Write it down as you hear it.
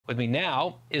With me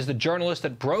now is the journalist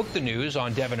that broke the news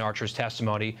on Devon Archer's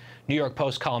testimony, New York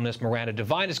Post columnist Miranda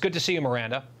Devine. It's good to see you,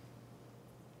 Miranda.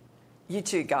 You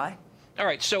too, Guy. All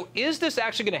right, so is this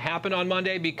actually going to happen on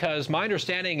Monday? Because my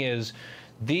understanding is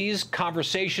these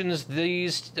conversations,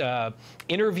 these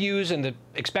interviews, and the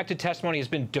expected testimony has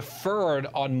been deferred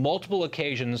on multiple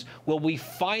occasions. Will we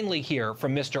finally hear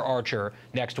from Mr. Archer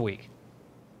next week?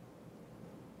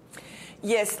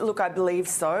 Yes, look, I believe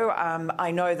so. I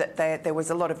know that there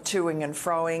was a lot of toing and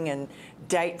froing and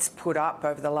dates put up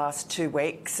over the last 2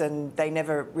 weeks, and they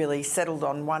never really settled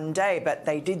on one day, but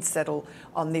they did settle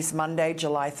on this Monday,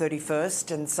 July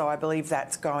 31st, and so I believe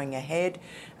that's going ahead.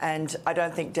 And I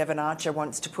don't think Devon Archer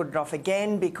wants to put it off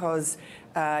again because,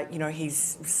 you know,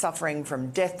 he's suffering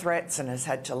from death threats and has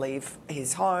had to leave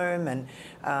his home, and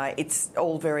it's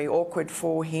all very awkward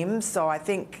for him. So I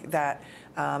think that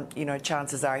you know,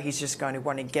 chances are he's just going to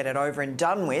want to get it over and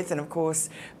done with. And of course,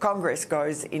 Congress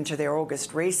goes into their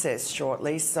August recess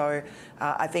shortly. So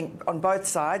I think on both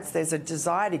sides, there's a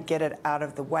desire to get it out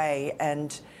of the way.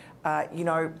 And, you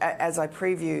know, as I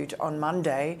previewed on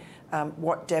Monday,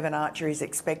 what Devon Archer is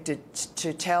expected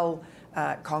to tell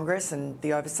Congress and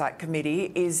the Oversight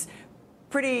Committee is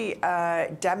pretty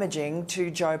damaging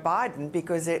to Joe Biden,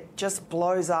 because it just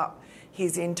blows up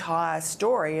his entire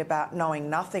story about knowing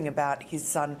nothing about his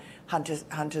son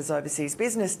Hunter's overseas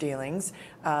business dealings.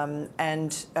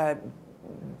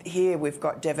 Here we've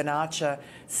got Devon Archer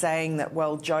saying that,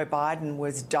 well, Joe Biden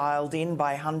was dialed in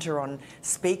by Hunter on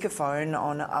speakerphone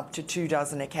on up to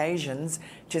 24 occasions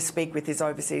to speak with his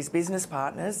overseas business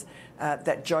partners,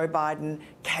 that Joe Biden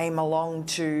came along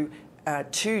to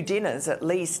 2 dinners at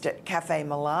least at Cafe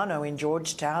Milano in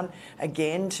Georgetown,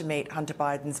 again to meet Hunter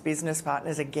Biden's business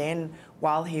partners, again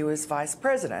while he was vice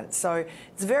president. So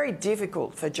it's very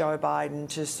difficult for Joe Biden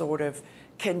to sort of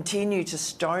continue to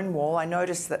stonewall. I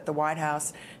noticed that the White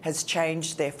House has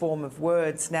changed their form of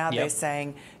words. Now they're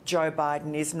saying Joe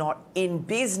Biden is not in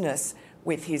business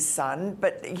with his son.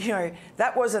 But, you know,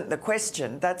 that wasn't the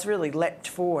question. That's really leapt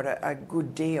forward a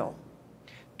good deal.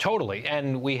 Totally.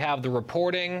 And we have the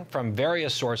reporting from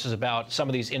various sources about some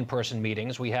of these in-person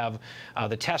meetings. We have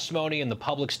the testimony and the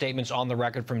public statements on the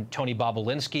record from Tony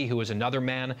Bobulinski, who is another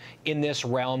man in this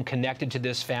realm connected to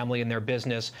this family and their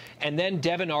business. And then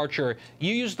Devon Archer,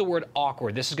 you used the word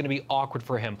awkward. This is going to be awkward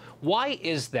for him. Why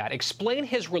is that? Explain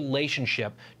his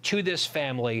relationship to this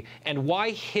family and why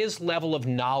his level of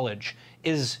knowledge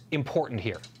is important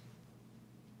here.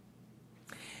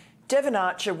 Devon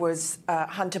Archer was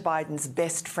Hunter Biden's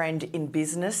best friend in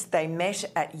business. They met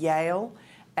at Yale,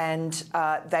 and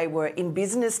they were in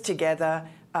business together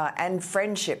and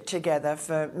friendship together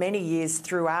for many years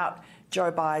throughout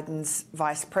Joe Biden's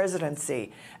vice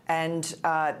presidency. And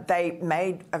they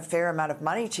made a fair amount of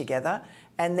money together.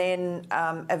 And then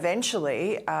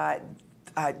eventually,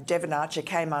 Devon Archer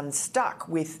came unstuck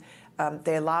with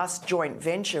their last joint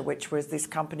venture, which was this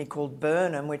company called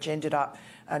Burnham, which ended up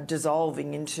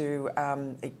dissolving into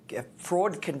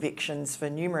fraud convictions for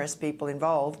numerous people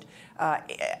involved,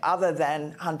 other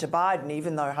than Hunter Biden,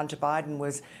 even though Hunter Biden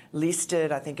was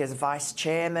listed, I think, as vice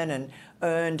chairman and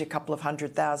earned a couple of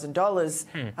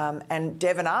 $100,000. And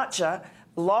Devon Archer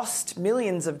lost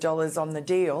millions of dollars on the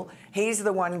deal. He's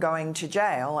the one going to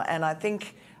jail. And I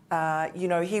think you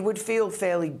know, he would feel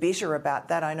fairly bitter about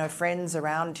that. I know friends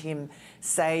around him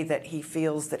say that he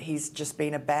feels that he's just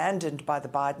been abandoned by the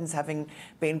Bidens, having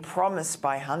been promised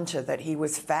by Hunter that he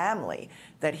was family,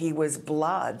 that he was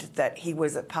blood, that he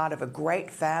was a part of a great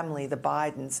family, the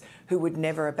Bidens, who would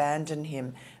never abandon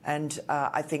him. And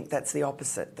I think that's the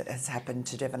opposite that has happened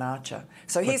to Devon Archer.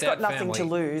 So he's got nothing to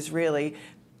lose, really.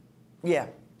 Yeah.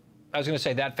 I was going to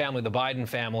say that family, the Biden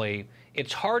family,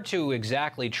 it's hard to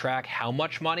exactly track how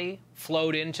much money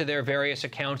flowed into their various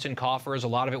accounts and coffers. A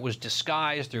lot of it was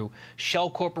disguised through shell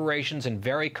corporations and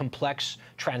very complex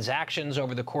transactions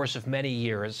over the course of many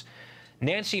years.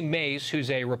 Nancy Mace, who's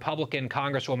a Republican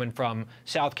congresswoman from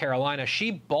South Carolina,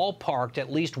 she ballparked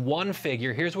at least one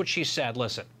figure. Here's what she said.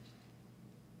 Listen.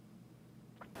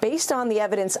 Based on the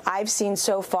evidence I've seen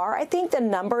so far, I think the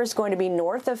number is going to be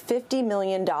north of $50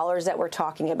 million that we're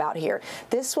talking about here.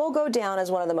 This will go down as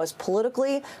one of the most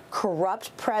politically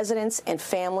corrupt presidents and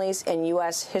families in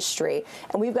U.S. history.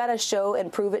 And we've got to show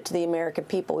and prove it to the American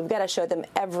people. We've got to show them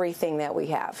everything that we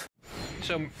have.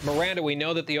 So, Miranda, we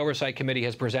know that the Oversight Committee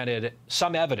has presented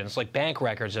some evidence, like bank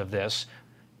records of this.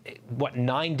 What,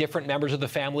 9 different members of the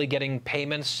family getting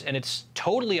payments? And it's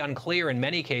totally unclear in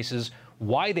many cases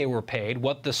why they were paid,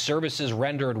 what the services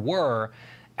rendered were.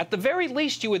 At the very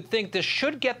least, you would think this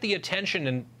should get the attention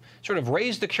and sort of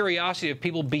raise the curiosity of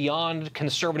people beyond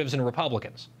conservatives and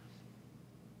Republicans.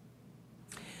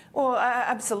 Well,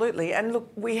 absolutely. And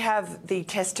look, we have the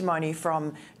testimony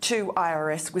from 2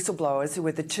 IRS whistleblowers who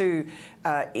were the 2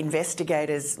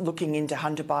 investigators looking into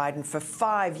Hunter Biden for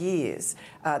 5 years.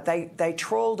 They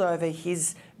trawled over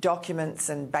his documents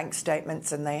and bank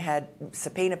statements, and they had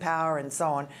subpoena power and so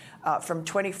on from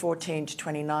 2014 to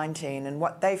 2019. And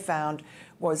what they found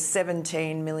was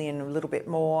 17 million, a little bit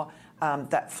more,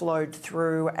 that flowed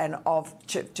through and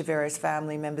to various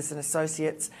family members and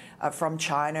associates from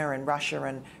China and Russia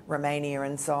and Romania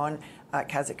and so on,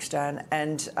 Kazakhstan.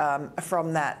 And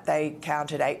from that, they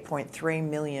counted 8.3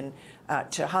 million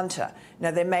to Hunter.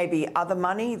 Now, there may be other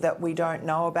money that we don't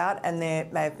know about, and there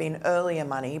may have been earlier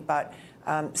money, but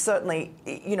certainly,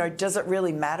 does it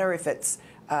really matter if it's,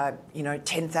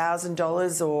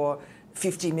 $10,000 or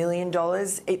 $50 million?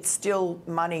 It's still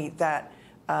money that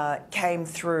came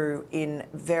through in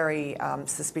very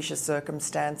suspicious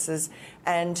circumstances,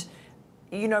 and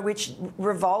which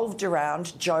revolved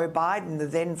around Joe Biden, the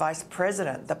then vice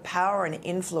president, the power and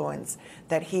influence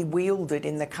that he wielded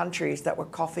in the countries that were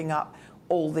coughing up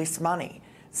all this money.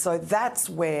 So that's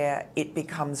where it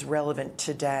becomes relevant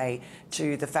today,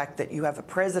 to the fact that you have a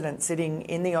president sitting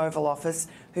in the Oval Office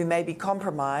who may be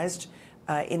compromised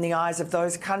in the eyes of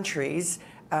those countries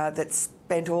that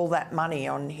spent all that money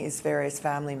on his various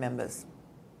family members.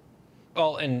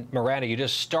 Well, and Miranda, you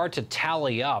just start to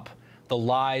tally up the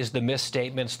lies, the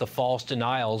misstatements, the false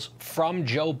denials from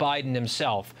Joe Biden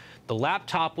himself. The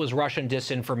laptop was Russian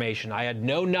disinformation. I had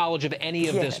no knowledge of any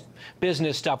of this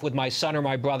business stuff with my son or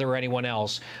my brother or anyone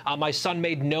else. My son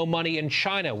made no money in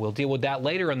China. We'll deal with that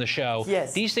later in the show.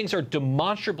 Yes. These things are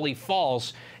demonstrably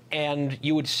false. And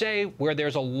you would say where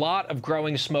there's a lot of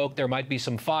growing smoke, there might be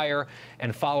some fire.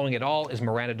 And following it all is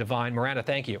Miranda Devine. Miranda,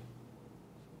 thank you.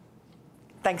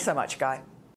 Thanks so much, Guy.